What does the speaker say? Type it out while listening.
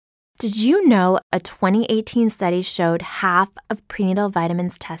Did you know a 2018 study showed half of prenatal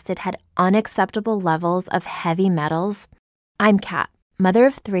vitamins tested had unacceptable levels of heavy metals? I'm Kat, mother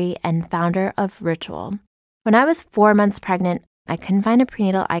of 3 and founder of Ritual. When I was 4 months pregnant, I couldn't find a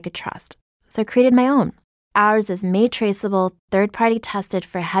prenatal I could trust, so I created my own. Ours is made traceable, third-party tested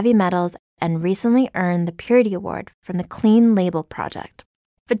for heavy metals, and recently earned the Purity Award from the Clean Label Project.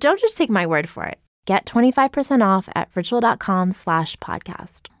 But don't just take my word for it. Get 25% off at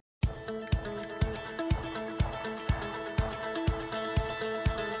ritual.com/podcast.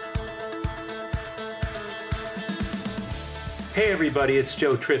 Hey everybody, it's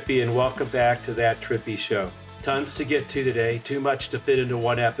Joe Trippi and welcome back to That Trippi Show. Tons to get to today, too much to fit into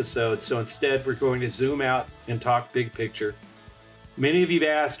one episode, so instead we're going to zoom out and talk big picture. Many of you have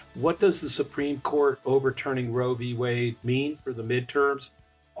asked, what does the Supreme Court overturning Roe v. Wade mean for the midterms?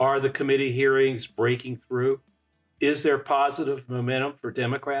 Are the committee hearings breaking through? Is there positive momentum for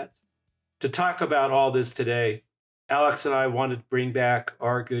Democrats? To talk about all this today, Alex and I wanted to bring back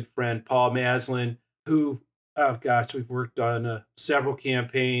our good friend Paul Maslin, who, we've worked on several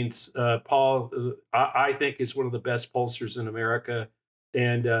campaigns. Paul, I think, is one of the best pollsters in America,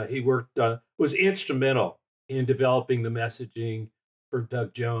 and he was instrumental in developing the messaging for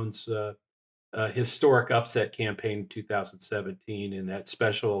Doug Jones' historic upset campaign in 2017 in that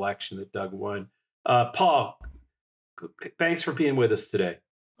special election that Doug won. Paul, thanks for being with us today.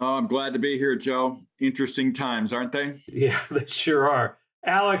 Oh, I'm glad to be here, Joe. Interesting times, aren't they? Yeah, they sure are.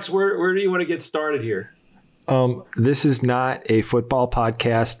 Alex, where do you want to get started here? This is not a football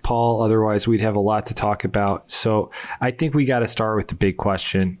podcast, Paul. Otherwise, we'd have a lot to talk about. So I think we got to start with the big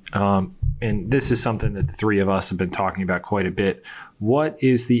question. And this is something that the three of us have been talking about quite a bit. What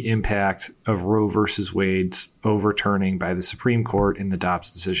is the impact of Roe versus Wade's overturning by the Supreme Court in the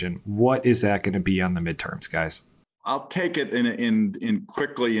Dobbs decision? What is that going to be on the midterms, guys? I'll take it in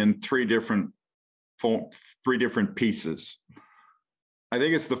quickly in three different pieces. I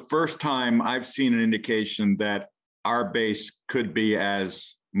think it's the first time I've seen an indication that our base could be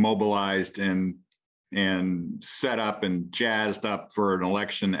as mobilized and set up and jazzed up for an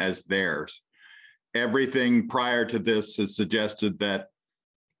election as theirs. Everything prior to this has suggested that,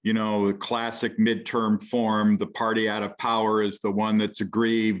 the classic midterm form, the party out of power is the one that's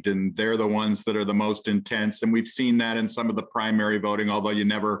aggrieved, and they're the ones that are the most intense. And we've seen that in some of the primary voting, although you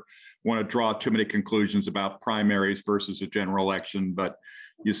never want to draw too many conclusions about primaries versus a general election, but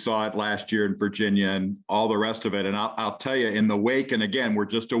you saw it last year in Virginia and all the rest of it. And I'll tell you, in the wake, and again, we're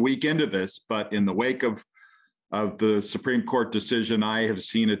just a week into this, but in the wake of the Supreme Court decision, I have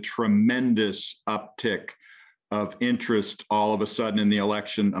seen a tremendous uptick of interest all of a sudden in the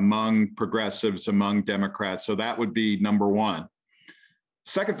election among progressives, among Democrats. So that would be number one.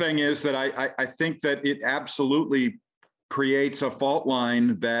 Second thing is that I think that it absolutely creates a fault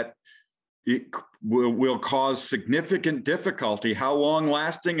line that it will cause significant difficulty. How long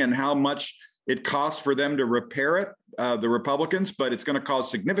lasting and how much it costs for them to repair it, the Republicans, but it's going to cause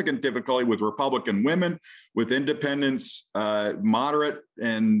significant difficulty with Republican women, with independents, moderate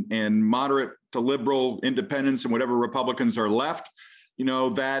and moderate to liberal independents and whatever Republicans are left,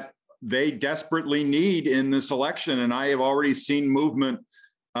 that they desperately need in this election. And I have already seen movement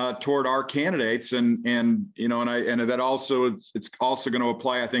toward our candidates, and that also it's also going to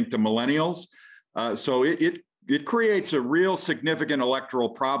apply, I think, to millennials. So it creates a real significant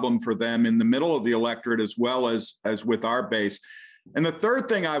electoral problem for them in the middle of the electorate, as well as with our base. And the third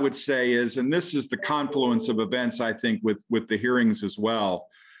thing I would say is, and this is the confluence of events, I think, with the hearings as well.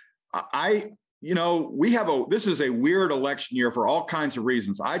 This is a weird election year for all kinds of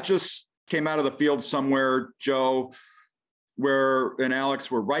reasons. I just came out of the field somewhere, Joe, and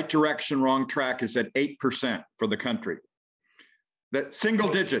Alex, where right direction, wrong track is at 8% for the country. That single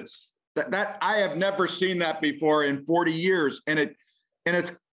digits. That I have never seen that before in 40 years, and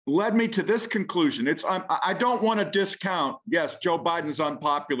it's led me to this conclusion. I don't want to discount. Yes, Joe Biden's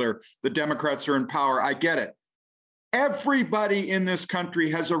unpopular. The Democrats are in power. I get it. Everybody in this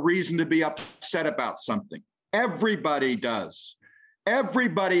country has a reason to be upset about something. Everybody does.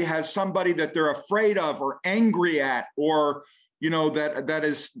 Everybody has somebody that they're afraid of or angry at, or that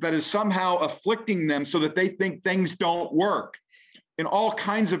is somehow afflicting them so that they think things don't work in all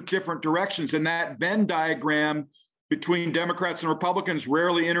kinds of different directions. And that Venn diagram between Democrats and Republicans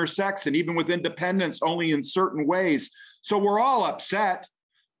rarely intersects, and even with independents, only in certain ways. So we're all upset,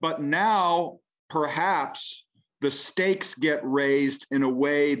 but now perhaps the stakes get raised in a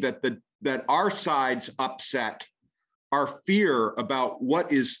way that our side's upset. Our fear about what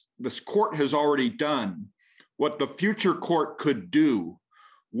this court has already done, what the future court could do,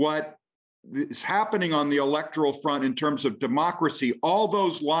 what is happening on the electoral front in terms of democracy, all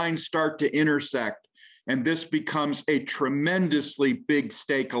those lines start to intersect, and this becomes a tremendously big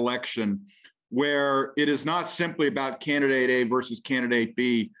stake election where it is not simply about candidate A versus candidate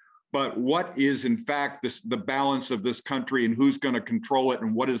B, but what is in fact the balance of this country and who's going to control it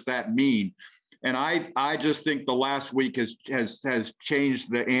and what does that mean? And I just think the last week has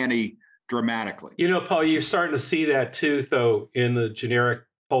changed the ante dramatically. You know, Paul, you're starting to see that too, though, in the generic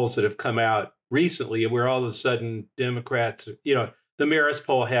polls that have come out recently, where all of a sudden Democrats, you know, the Marist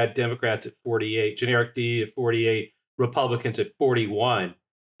poll had Democrats at 48, generic D at 48, Republicans at 41.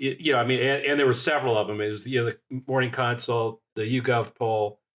 You know, I mean, and there were several of them. It was, you know, the Morning Consult, the YouGov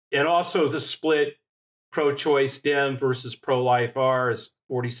poll, and also the split pro-choice Dem versus pro-life R is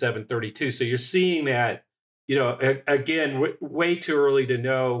 47-32. So you're seeing that, you know, again, way too early to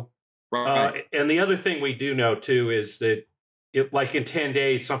know. Right. And the other thing we do know too is that like in 10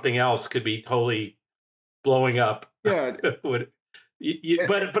 days, something else could be totally blowing up. Yeah.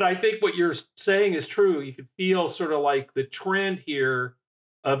 But I think what you're saying is true. You could feel sort of like the trend here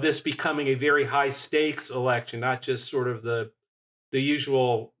of this becoming a very high stakes election, not just sort of the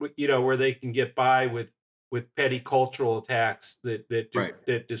usual, you know, where they can get by with petty cultural attacks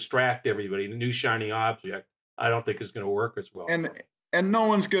that distract everybody. The new shiny object, I don't think is going to work as well. And no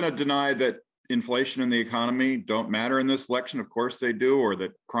one's going to deny that inflation and the economy don't matter in this election. Of course they do, or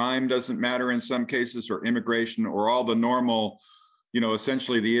that crime doesn't matter in some cases, or immigration, or all the normal, you know,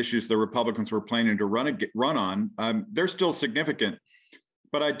 essentially the issues the Republicans were planning to run on. They're still significant.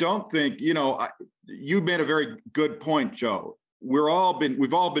 But I don't think, you know, you made a very good point, Joe. We've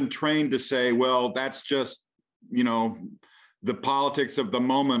all been trained to say, well, that's just, you know, the politics of the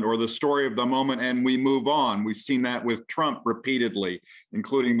moment or the story of the moment, and we move on. We've seen that with Trump repeatedly,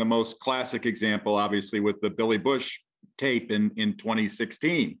 including the most classic example, obviously, with the Billy Bush tape in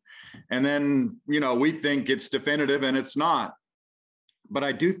 2016. And then, you know, we think it's definitive and it's not. But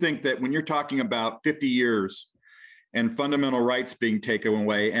I do think that when you're talking about 50 years and fundamental rights being taken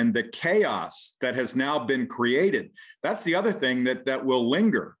away and the chaos that has now been created, that's the other thing that will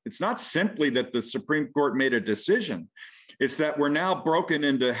linger. It's not simply that the Supreme Court made a decision. It's that we're now broken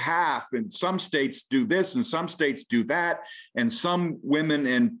into half, and some states do this and some states do that, and some women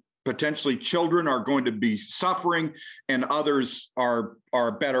and potentially children are going to be suffering and others are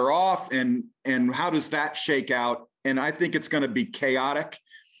better off. And how does that shake out? And I think it's going to be chaotic.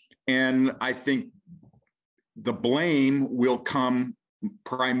 And I think the blame will come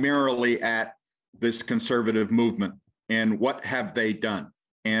primarily at this conservative movement. And what have they done?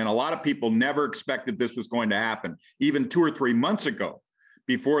 And a lot of people never expected this was going to happen. Even 2 or 3 months ago,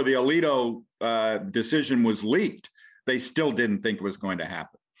 before the Alito decision was leaked, they still didn't think it was going to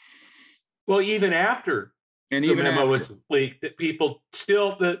happen. Well, even after the memo was leaked, that people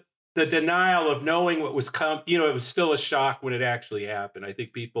still, the denial of knowing what was coming, you know, it was still a shock when it actually happened. I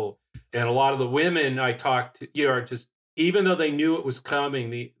think people, and a lot of the women I talked to, you know, are just, even though they knew it was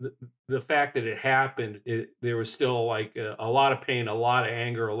coming, the fact that it happened, there was still like a lot of pain, a lot of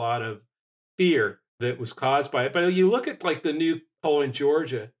anger, a lot of fear that was caused by it. But you look at like the new poll in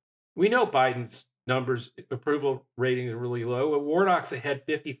Georgia, we know Biden's numbers, approval rating is really low. Warnock's ahead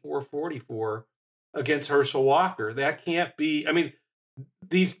 54-44 against Herschel Walker. That can't be, I mean,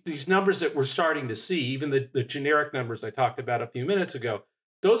 these numbers that we're starting to see, even the generic numbers I talked about a few minutes ago,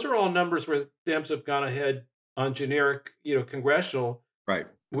 those are all numbers where Dems have gone ahead on generic, you know, congressional, right,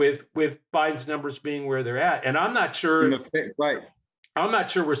 with Biden's numbers being where they're at. And I'm not sure, I'm not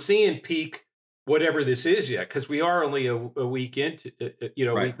sure we're seeing peak whatever this is yet, because we are only a week into, you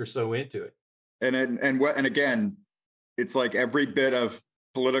know, a week or so into it. And again, it's like every bit of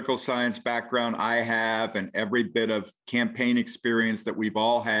political science background I have and every bit of campaign experience that we've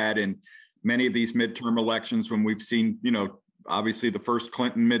all had in many of these midterm elections, when we've seen, you know, obviously the first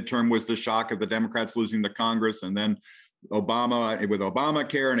Clinton midterm was the shock of the Democrats losing the Congress, and then Obama with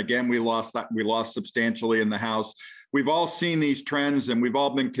Obamacare. And again, we lost substantially in the House. We've all seen these trends, and we've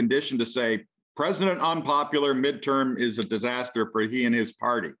all been conditioned to say, President unpopular, midterm is a disaster for he and his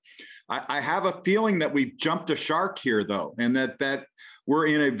party. I have a feeling that we've jumped a shark here, though, and that we're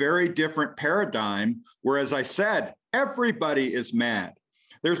in a very different paradigm where, as I said, everybody is mad.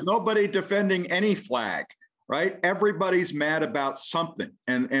 There's nobody defending any flag, right? Everybody's mad about something.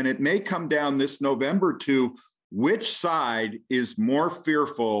 And it may come down this November to which side is more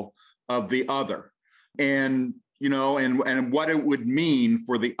fearful of the other. And you know, and what it would mean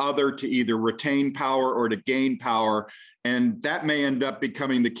for the other to either retain power or to gain power. And that may end up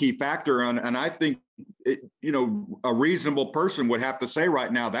becoming the key factor. And I think, you know, a reasonable person would have to say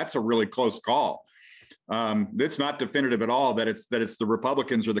right now, that's a really close call. It's not definitive at all that it's the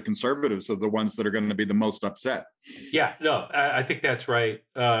Republicans or the conservatives are the ones that are going to be the most upset. Yeah, no, I think that's right.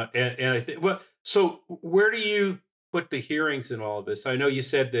 And I think, well, so where do you put the hearings in all of this? I know you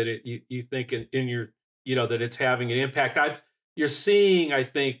said that you think in your, that it's having an impact. You're seeing, I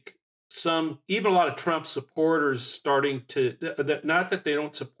think, even a lot of Trump supporters starting to, not that they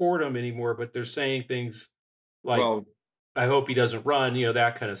don't support him anymore, but they're saying things like, well, I hope he doesn't run,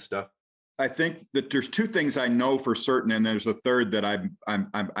 that kind of stuff. I think that there's two things I know for certain, and there's a third that I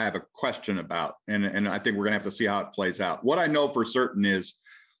have a question about, and I think we're going to have to see how it plays out. What I know for certain is,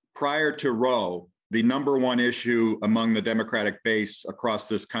 prior to Roe, the number one issue among the Democratic base across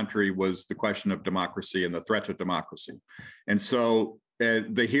this country was the question of democracy and the threat to democracy. And so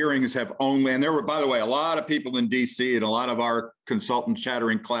the hearings have only, and there were, by the way, a lot of people in DC and a lot of our consultant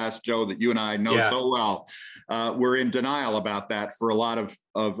chattering class, Joe, that you and I know so well, were in denial about that for a lot of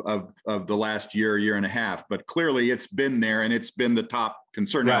the last year and a half. But clearly it's been there, and it's been the top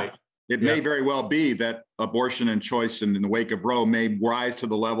concern. Right. Now, it may very well be that abortion and choice in the wake of Roe may rise to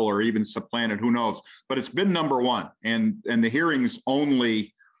the level or even supplant it. Who knows? But it's been number one. And the hearings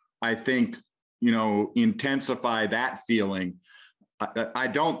only, I think, intensify that feeling. I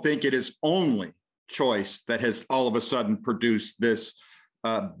don't think it is only choice that has all of a sudden produced this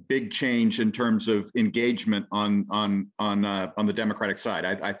big change in terms of engagement on the Democratic side.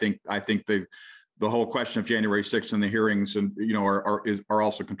 I think the whole question of January 6th and the hearings are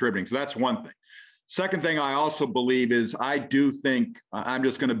also contributing. So that's one thing. Second thing I also believe is I do think I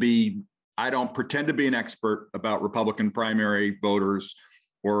don't pretend to be an expert about Republican primary voters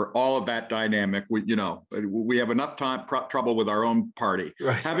or all of that dynamic. We have enough trouble with our own party.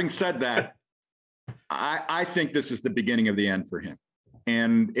 Right. Having said that, I think this is the beginning of the end for him.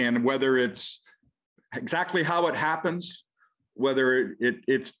 And whether it's exactly how it happens, whether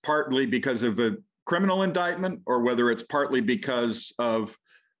it's partly because of a criminal indictment or whether it's partly because of,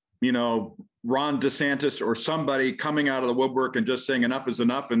 Ron DeSantis or somebody coming out of the woodwork and just saying enough is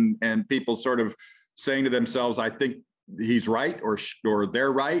enough, and people sort of saying to themselves, I think he's right or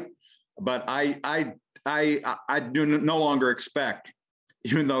they're right. But I do no longer expect,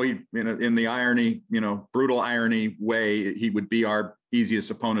 even though he, in the irony, brutal irony way, he would be our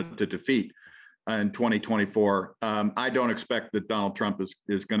easiest opponent to defeat in 2024. I don't expect that Donald Trump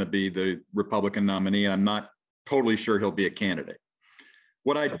is going to be the Republican nominee. I'm not totally sure he'll be a candidate.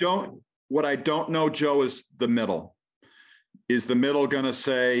 What I don't know, Joe, is the middle. Is the middle going to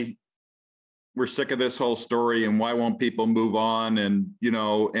say, we're sick of this whole story and why won't people move on? And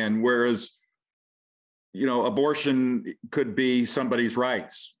whereas, abortion could be somebody's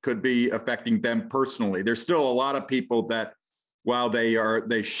rights, could be affecting them personally. There's still a lot of people that, while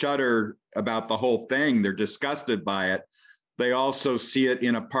they shudder about the whole thing, they're disgusted by it. They also see it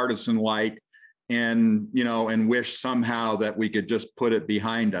in a partisan light and wish somehow that we could just put it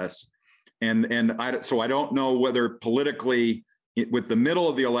behind us. So I don't know whether politically, with the middle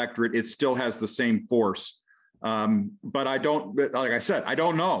of the electorate, it still has the same force. But like I said, I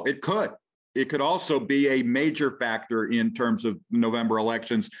don't know. It could also be a major factor in terms of November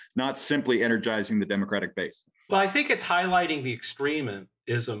elections, not simply energizing the Democratic base. Well, I think it's highlighting the extremism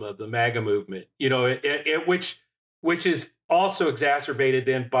of the MAGA movement, which is also exacerbated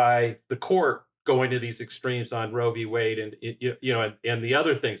then by the court going to these extremes on Roe v. Wade and the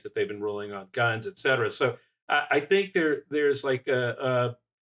other things that they've been ruling on, guns, et cetera. So I think there's like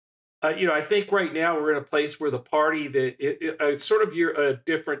I think right now we're in a place where the party that it's sort of a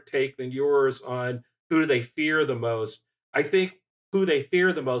different take than yours on who do they fear the most. I think who they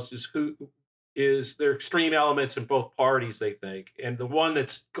fear the most is their extreme elements in both parties, they think. And the one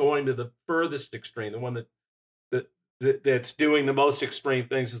that's going to the furthest extreme, the one that's doing the most extreme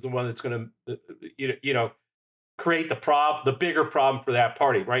things is the one that's going to, create the bigger problem for that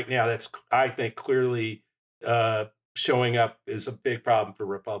party. Right now, that's, I think, clearly showing up is a big problem for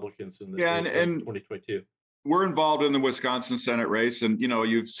Republicans in 2022. We're involved in the Wisconsin Senate race, and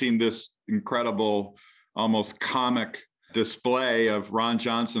you've seen this incredible, almost comic display of Ron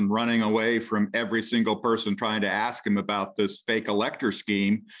Johnson running away from every single person trying to ask him about this fake elector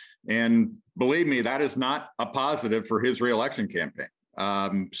scheme. And believe me, that is not a positive for his reelection campaign.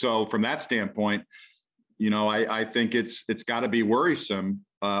 So from that standpoint, I think it's got to be worrisome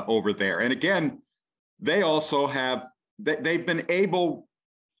over there. And again, they also they've been able,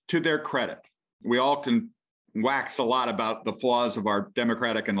 to their credit, we all can wax a lot about the flaws of our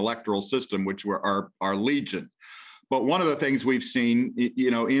democratic and electoral system, which are legion. But one of the things we've seen,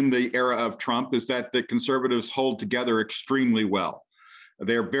 in the era of Trump is that the conservatives hold together extremely well.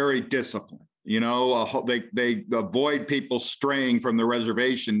 They're very disciplined. They avoid people straying from the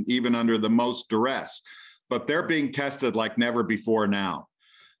reservation, even under the most duress. but they're being tested like never before now,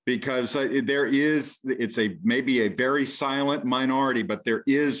 because it's maybe a very silent minority, but there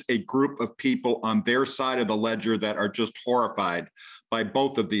is a group of people on their side of the ledger that are just horrified by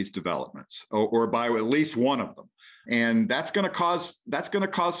both of these developments, or by at least one of them. And that's going to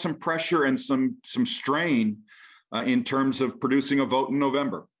cause some pressure and some strain in terms of producing a vote in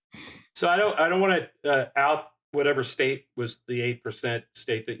November. So I don't want to out whatever state was the 8%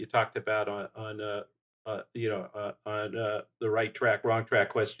 state that you talked about on the right track, wrong track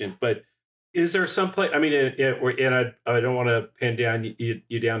question. But is there some place? I mean, and I don't want to pin down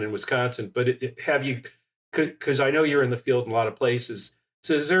you down in Wisconsin, but have you? Because I know you're in the field in a lot of places.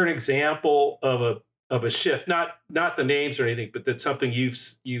 So is there an example of a shift? Not the names or anything, but that's something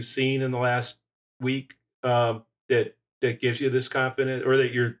you've seen in the last week that gives you this confidence, or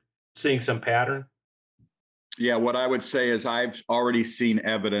that you're seeing some pattern? Yeah, what I would say is I've already seen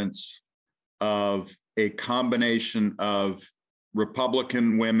evidence of a combination of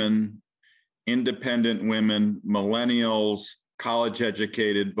Republican women, independent women, millennials,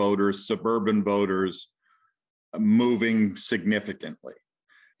 college-educated voters, suburban voters moving significantly.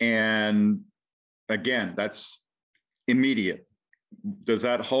 And again, that's immediate. Does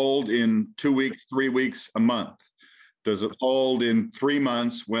that hold in 2 weeks, 3 weeks, a month? Does it hold in 3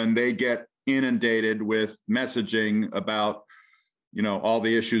 months when they get inundated with messaging about, all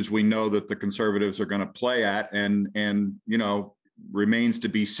the issues we know that the conservatives are going to play at, and remains to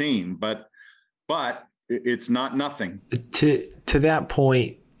be seen. But it's not nothing. To that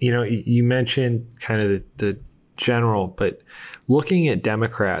point, you mentioned kind of the general, but looking at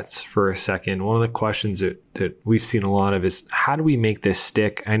Democrats for a second, one of the questions that we've seen a lot of is, how do we make this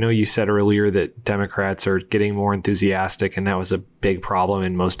stick? I know you said earlier that Democrats are getting more enthusiastic, and that was a big problem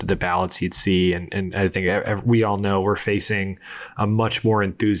in most of the ballots you'd see. And I think we all know we're facing a much more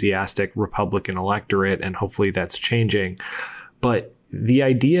enthusiastic Republican electorate, and hopefully that's changing. But the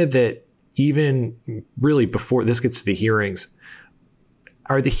idea that even really before this gets to the hearings,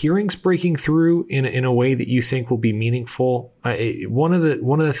 are the hearings breaking through in a way that you think will be meaningful? One of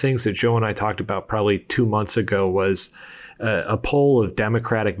the things that Joe and I talked about probably 2 months ago was a poll of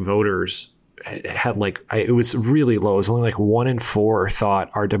Democratic voters had it was really low. It was only 1 in 4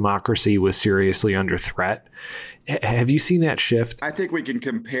 thought our democracy was seriously under threat. Have you seen that shift? I think we can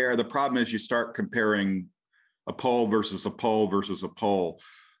compare. The problem is you start comparing a poll versus a poll versus a poll.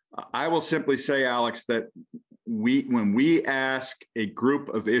 I will simply say, Alex, that when we ask a group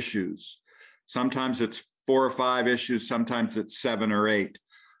of issues, sometimes it's 4 or 5 issues, sometimes it's 7 or 8,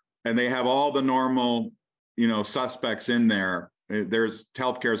 and they have all the normal, suspects in there. There's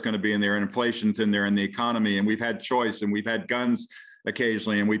healthcare is going to be in there, and inflation's in there, and the economy, and we've had choice, and we've had guns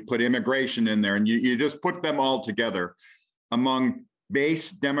occasionally, and we put immigration in there, and you just put them all together. Among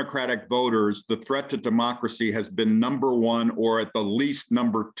base Democratic voters, the threat to democracy has been number 1, or at the least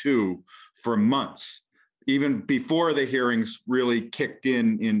number 2, for months, even before the hearings really kicked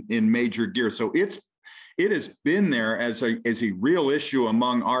in major gear. So it has been there as a real issue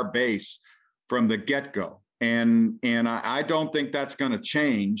among our base from the get-go. And I don't think that's going to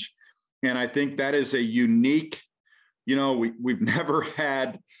change. And I think that is a unique, we've never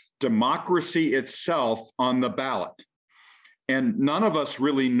had democracy itself on the ballot. And none of us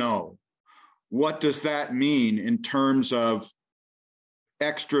really know, what does that mean in terms of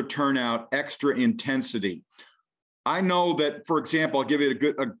extra turnout, extra intensity? I know that, for example, I'll give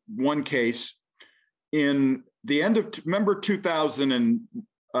you one case. In the end of, remember 2000 and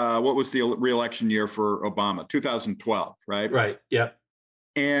what was the re-election year for Obama? 2012, right? Right, yeah.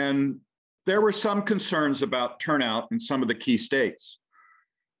 And there were some concerns about turnout in some of the key states.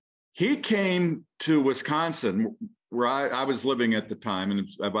 He came to Wisconsin, where I was living at the time, and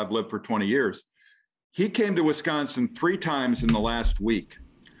I've lived for 20 years. He came to Wisconsin 3 times in the last week,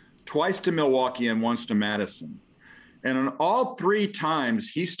 twice to Milwaukee and once to Madison. And on all 3 times,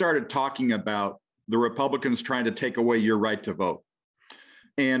 he started talking about the Republicans trying to take away your right to vote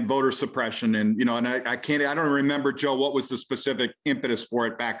and voter suppression. And, and I don't remember, Joe, what was the specific impetus for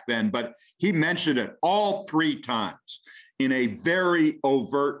it back then, but he mentioned it all 3 times in a very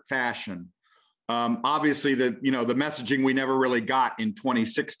overt fashion. Obviously, the messaging we never really got in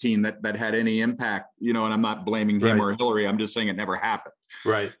 2016 that had any impact, and I'm not blaming him or Hillary. I'm just saying it never happened.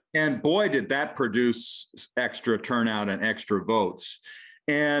 Right. And boy, did that produce extra turnout and extra votes.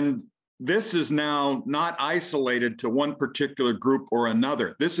 And this is now not isolated to one particular group or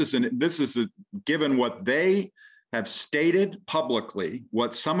another. This is given what they have stated publicly,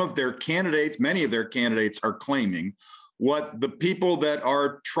 what some of their candidates, many of their candidates are claiming, what the people that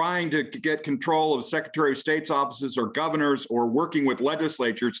are trying to get control of Secretary of State's offices or governors or working with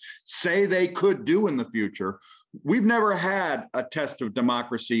legislatures say they could do in the future. We've never had a test of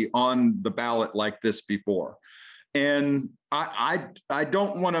democracy on the ballot like this before. And I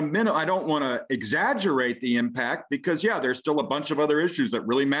don't want to exaggerate the impact because, yeah, there's still a bunch of other issues that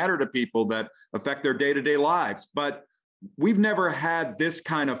really matter to people that affect their day-to-day lives. But we've never had this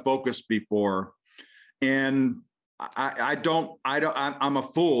kind of focus before. And I'm a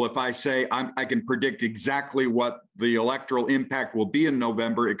fool if I say I can predict exactly what the electoral impact will be in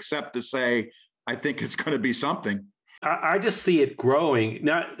November, except to say I think it's going to be something. I just see it growing,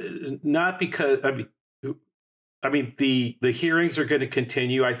 not because I mean the hearings are going to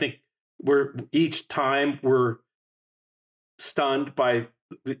continue. I think each time we're stunned by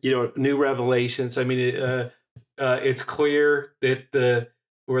new revelations. I mean it's clear that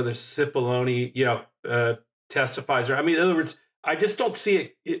where the Cipollone testifies. I mean, in other words, I just don't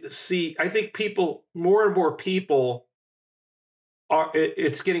see it. I think more and more people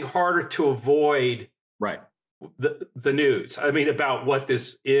it's getting harder to able the news. I mean, about what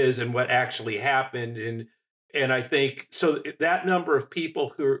this is and what actually happened. And I think so that number of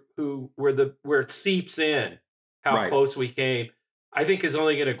people who where it seeps in how close we came, I think is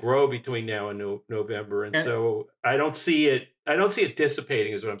only going to grow between now and November. And so I don't see it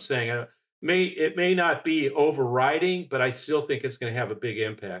dissipating is what I'm saying. It may not be overriding, but I still think it's going to have a big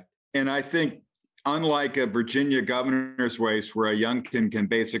impact. And I think unlike a Virginia governor's race where a Youngkin can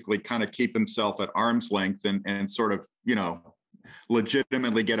basically kind of keep himself at arm's length and sort of,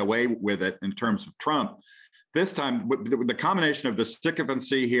 legitimately get away with it in terms of Trump, this time the combination of the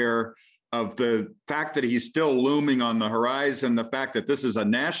sycophancy here, of the fact that he's still looming on the horizon, the fact that this is a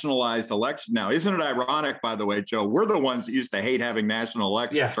nationalized election now. Isn't it ironic, by the way, Joe? We're the ones that used to hate having national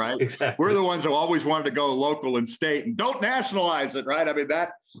elections, right? Exactly. We're the ones who always wanted to go local and state and don't nationalize it, right? I mean,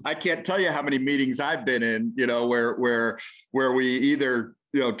 I can't tell you how many meetings I've been in, where we either,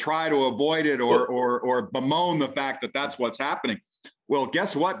 try to avoid it or bemoan the fact that that's what's happening. Well,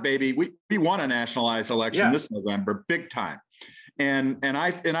 guess what, baby? We want a nationalized election this November, big time. And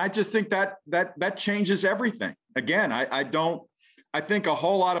I just think that changes everything. Again, I think a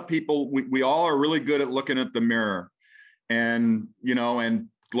whole lot of people, we all are really good at looking at the mirror and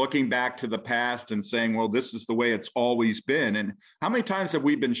looking back to the past and saying, well, this is the way it's always been. And how many times have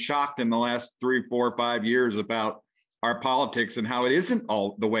we been shocked in the last 3, 4, 5 years about our politics and how it isn't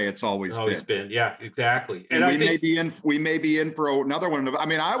all the way it's always been. Yeah, exactly. And we may be in for another one. I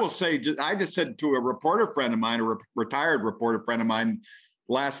mean, I will say, I just said to a reporter friend of mine, a retired reporter friend of mine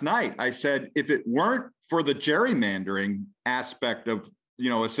last night, I said, if it weren't for the gerrymandering aspect of,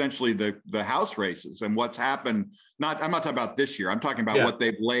 essentially the House races and what's happened, I'm not talking about this year. I'm talking about what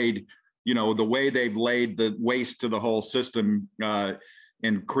they've laid, the way they've laid the waste to the whole system,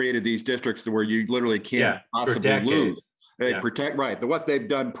 and created these districts where you literally can't possibly lose. They protect what they've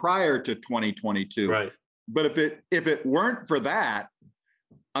done prior to 2022. Right. But if it weren't for that,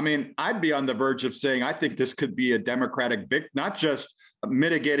 I mean, I'd be on the verge of saying I think this could be a Democratic not just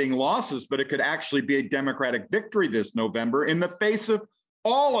mitigating losses, but it could actually be a Democratic victory this November in the face of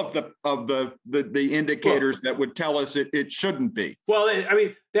all of the indicators that would tell us it shouldn't be. Well, I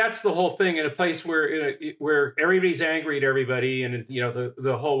mean, that's the whole thing in a place where everybody's angry at everybody, and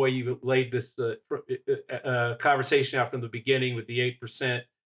the whole way you laid this conversation out from the beginning with the 8%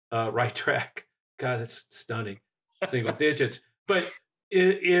 right track. God, it's stunning, single digits. But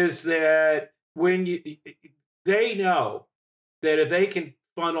is that when they know that if they can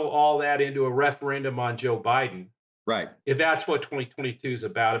funnel all that into a referendum on Joe Biden. Right. If that's what 2022 is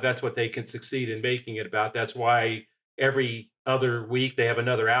about, if that's what they can succeed in making it about, that's why every other week they have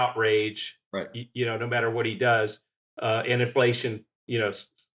another outrage, right? No matter what he does, and inflation,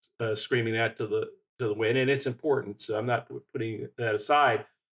 screaming that to the wind, and it's important. So I'm not putting that aside,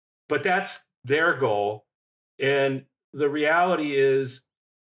 but that's their goal. And the reality is,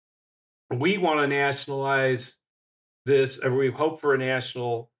 we want to nationalize this, or we hope for a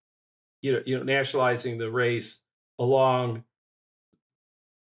nationalizing the race along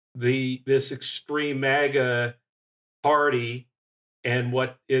this extreme MAGA party and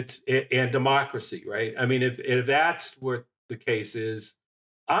and democracy, right? I mean, if that's what the case is,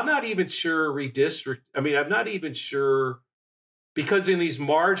 I'm not even sure I'm not even sure, because in these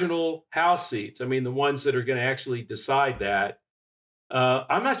marginal House seats, I mean, the ones that are going to actually decide that,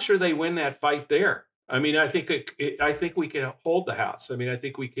 I'm not sure they win that fight there. I mean, I think we can hold the House. I mean, I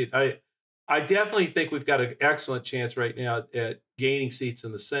think we could. I definitely think we've got an excellent chance right now at gaining seats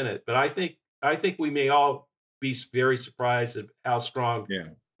in the Senate. But I think we may all be very surprised at how strong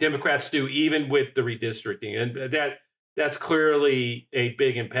Democrats do, even with the redistricting. And that's clearly a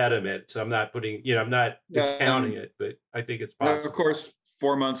big impediment. So I'm not discounting it, but I think it's possible. Of course,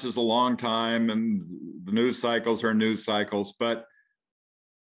 4 months is a long time, and the news cycles are news cycles, but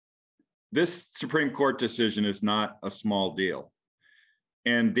this Supreme Court decision is not a small deal.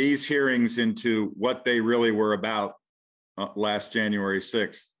 And these hearings into what they really were about last January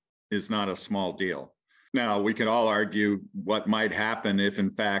 6th is not a small deal. Now, we could all argue what might happen if, in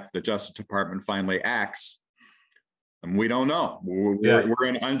fact, the Justice Department finally acts. And we don't know. We're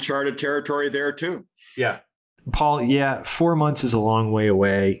in uncharted territory there, too. Yeah. Paul, 4 months is a long way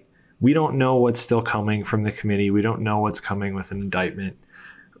away. We don't know what's still coming from the committee. We don't know what's coming with an indictment,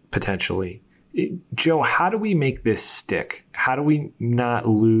 potentially. Joe, how do we make this stick? How do we not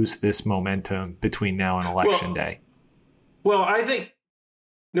lose this momentum between now and Election Day? Well, I think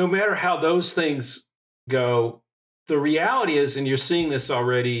no matter how those things go, the reality is, and you're seeing this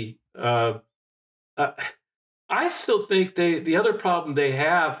already, I still think the other problem they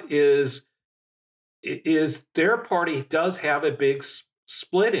have is their party does have a big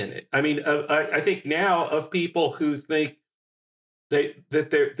split in it. I mean, I think now of people who think they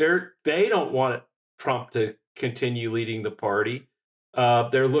don't want Trump to continue leading the party.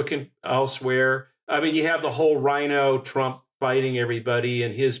 They're looking elsewhere. I mean, you have the whole Rhino Trump fighting everybody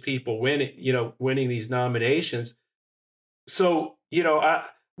and his people winning these nominations. So,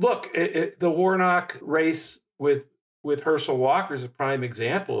 look, the Warnock race with Herschel Walker is a prime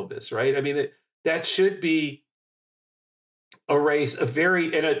example of this, right? I mean, that should be a race,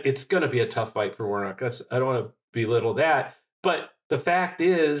 it's going to be a tough fight for Warnock. I don't want to belittle that, but the fact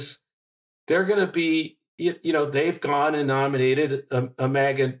is they're going to be, they've gone and nominated a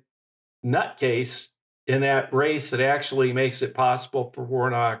MAGA nutcase in that race that actually makes it possible for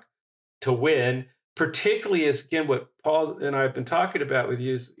Warnock to win, particularly as, again, what Paul and I have been talking about with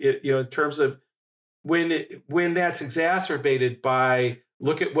you is, in terms of when that's exacerbated by,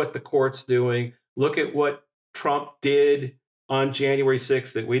 look at what the court's doing, look at what Trump did on January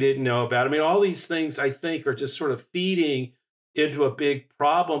 6th that we didn't know about. I mean, all these things I think are just sort of feeding into a big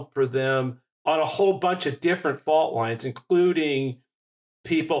problem for them on a whole bunch of different fault lines, including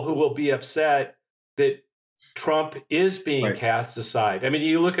people who will be upset that Trump is being cast aside. I mean,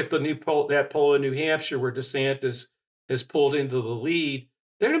 you look at the new poll, that poll in New Hampshire where DeSantis has pulled into the lead.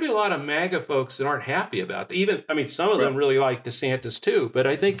 There are going to be a lot of MAGA folks that aren't happy about that. Some of them really like DeSantis too, but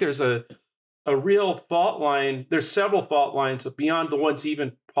I think there's a real fault line. There's several fault lines beyond the ones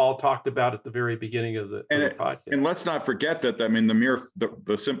even Paul talked about at the very beginning of the podcast. And let's not forget that,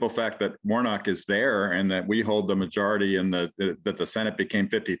 the simple fact that Warnock is there and that we hold the majority and that the Senate became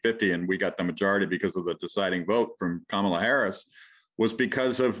 50-50 and we got the majority because of the deciding vote from Kamala Harris was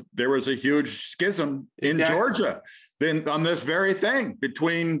because there was a huge schism in Georgia then on this very thing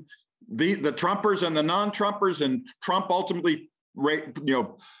between the Trumpers and the non-Trumpers, and Trump ultimately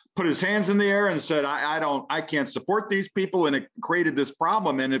put his hands in the air and said, I can't support these people. And it created this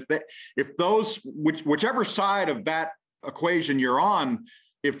problem. And if those, whichever side of that equation you're on,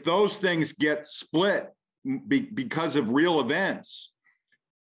 if those things get split because of real events,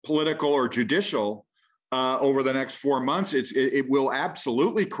 political or judicial, over the next 4 months, it will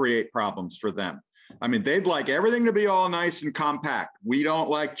absolutely create problems for them. I mean, they'd like everything to be all nice and compact. We don't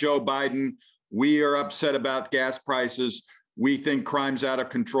like Joe Biden. We are upset about gas prices. We think crime's out of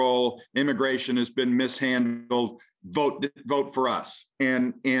control. Immigration has been mishandled. Vote for us.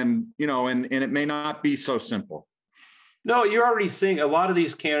 And it may not be so simple. No, you're already seeing a lot of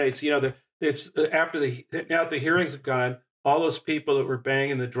these candidates, after the hearings have gone, all those people that were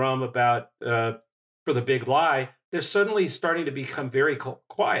banging the drum about for the big lie, they're suddenly starting to become very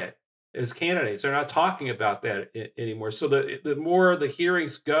quiet as candidates. They're not talking about that anymore. So the more the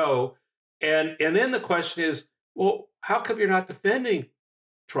hearings go, and then the question is, well, how come you're not defending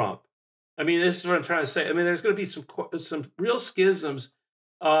Trump? I mean, this is what I'm trying to say. I mean, there's going to be some real schisms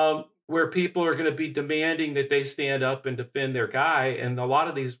where people are going to be demanding that they stand up and defend their guy, and a lot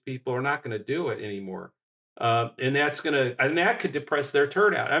of these people are not going to do it anymore. And that could depress their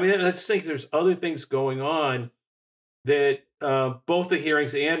turnout. I mean, let's think there's other things going on that both the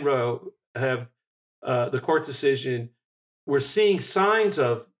hearings and Roe have the court decision. We're seeing signs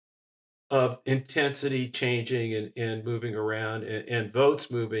of intensity changing and moving around and votes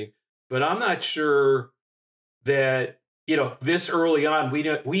moving, but I'm not sure that this early on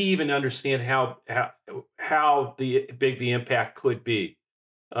we even understand how big the impact could be,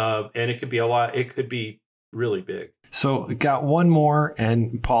 and it could be a lot. It could be really big. So got one more,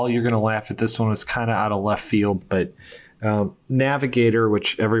 and Paul, you're going to laugh at this one. It's kind of out of left field, but Navigator,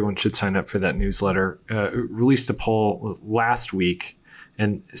 which everyone should sign up for that newsletter, released a poll last week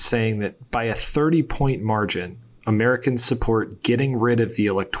and saying that by a 30-point margin, Americans support getting rid of the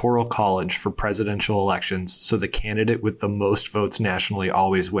Electoral College for presidential elections so the candidate with the most votes nationally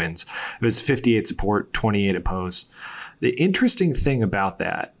always wins. It was 58 support, 28 oppose. The interesting thing about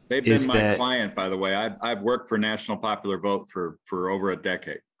that They've been my client, by the way. I've worked for National Popular Vote for over a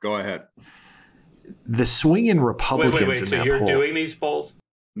decade. Go ahead. The swing in Republicans wait. in So that you're poll, doing these polls?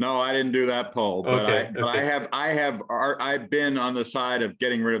 No, I didn't do that poll, but Okay, I've been on the side of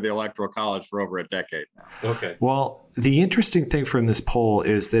getting rid of the Electoral College for over a decade now. Okay. Well, the interesting thing from this poll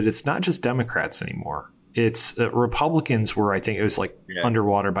is that it's not just Democrats anymore. It's Republicans were, I think it was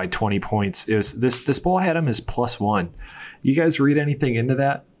underwater by 20 points. It was this poll had them as +1. You guys read anything into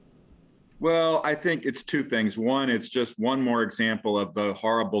that? Well, I think it's two things. One, it's just one more example of the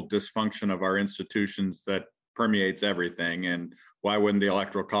horrible dysfunction of our institutions that permeates everything. And why wouldn't the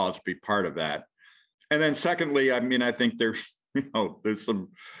Electoral College be part of that? And then secondly, I mean, I think there's some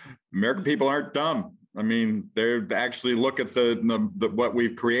American people aren't dumb. I mean, they actually look at the what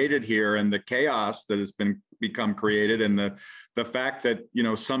we've created here and the chaos that has become created, and the fact that,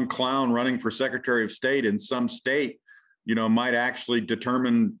 some clown running for Secretary of State in some state, might actually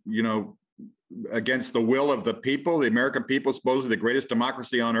determine, against the will of the people, the American people, supposedly the greatest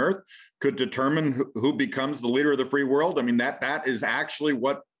democracy on earth, could determine who becomes the leader of the free world. I mean, that is actually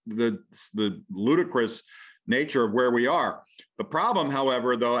what the ludicrous nature of where we are. The problem,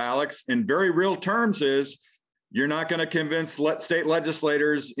 however, though, Alex, in very real terms, is you're not going to convince state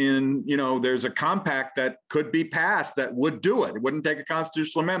legislators there's a compact that could be passed that would do it. It wouldn't take a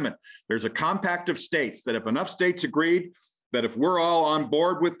constitutional amendment. There's a compact of states that if enough states agreed that if we're all on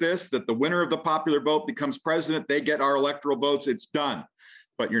board with this, that the winner of the popular vote becomes president, they get our electoral votes, it's done.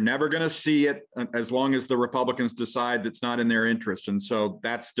 But you're never going to see it as long as the Republicans decide that's not in their interest. And so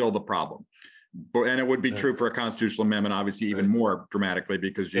that's still the problem. And it would be true for a constitutional amendment, obviously, even more dramatically,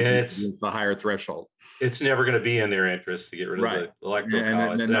 because you use the higher threshold. It's never going to be in their interest to get rid of the electoral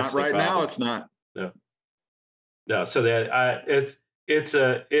college. And not right now. It's not. No. So that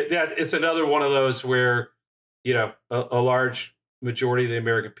it's another one of those where a large majority of the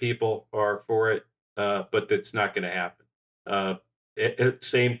American people are for it, but that's not going to happen.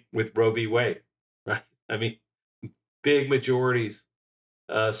 Same with Roe v. Wade, right? I mean, big majorities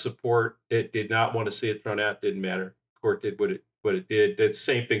support it. Did not want to see it thrown out. Didn't matter. Court did what it did. That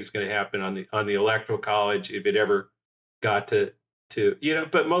same thing's going to happen on the electoral college if it ever got to.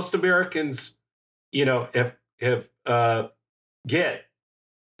 But most Americans, have get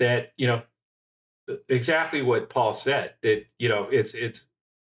that. Exactly what Paul said. That it's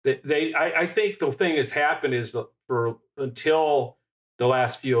that I think the thing that's happened is until the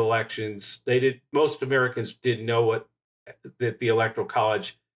last few elections, most Americans didn't know that the Electoral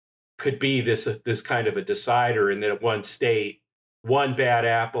College could be this kind of a decider, and that one state, one bad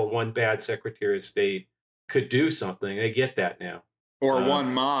apple, one bad Secretary of State could do something. They get that now. Or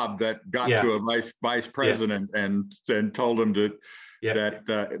one mob that got to a vice president and told him to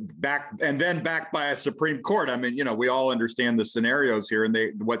backed by a Supreme Court. I mean, we all understand the scenarios here, and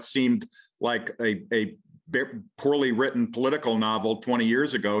what seemed like a poorly written political novel 20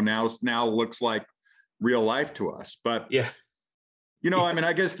 years ago now looks like real life to us. But I mean,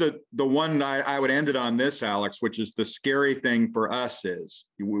 I guess the one I would end it on this, Alex, which is the scary thing for us is,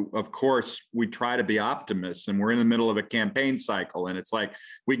 of course, we try to be optimists, and we're in the middle of a campaign cycle, and it's like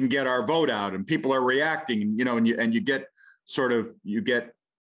we can get our vote out, and people are reacting, and you get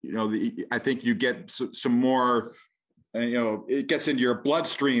I think you get some more, it gets into your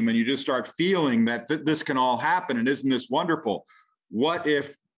bloodstream, and you just start feeling that this can all happen, and isn't this wonderful? What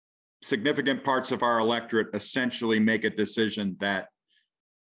if significant parts of our electorate essentially make a decision that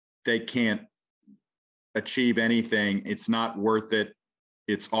they can't achieve anything, it's not worth it,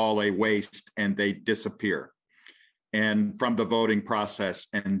 it's all a waste, and they disappear from the voting process,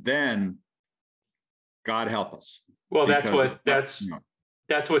 and then God help us. Well, that's what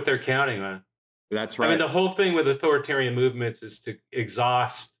they're counting on. That's right. I mean, the whole thing with authoritarian movements is to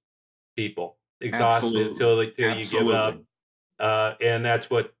exhaust people, until you give up, and that's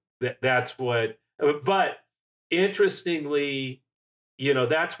what. But interestingly,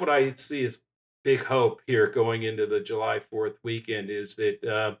 that's what I see as big hope here going into the July 4th weekend is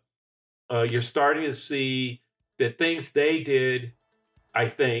that you're starting to see that things they did, I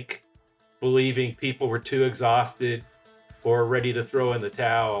think, believing people were too exhausted or ready to throw in the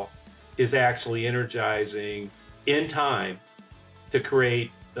towel, is actually energizing in time to create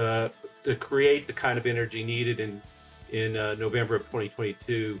the kind of energy needed in November of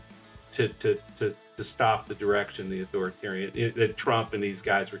 2022 to stop the direction the authoritarian that Trump and these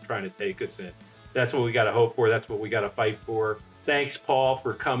guys were trying to take us in. That's what we got to hope for. That's what we got to fight for. Thanks, Paul,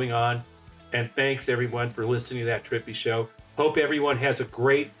 for coming on. And thanks everyone for listening to That Trippy Show. Hope everyone has a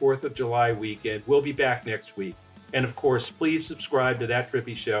great 4th of July weekend. We'll be back next week. And of course, please subscribe to That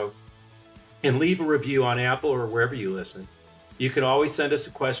Trippy Show and leave a review on Apple or wherever you listen. You can always send us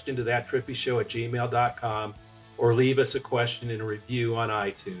a question to thattrippyshow@gmail.com or leave us a question and a review on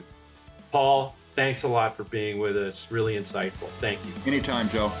iTunes. Paul, thanks a lot for being with us. Really insightful. Thank you. Anytime,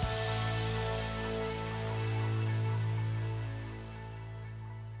 Joe.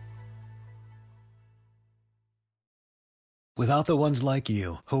 Without the ones like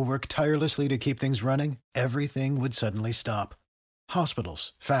you, who work tirelessly to keep things running, everything would suddenly stop.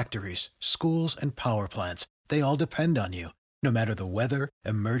 Hospitals, factories, schools, and power plants, they all depend on you. No matter the weather,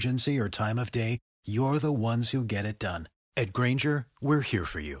 emergency, or time of day, you're the ones who get it done. At Grainger, we're here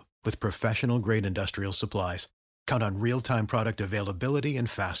for you with professional-grade industrial supplies. Count on real-time product availability and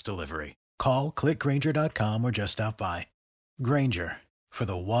fast delivery. Call, click Grainger.com, or just stop by. Grainger, for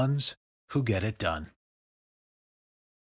the ones who get it done.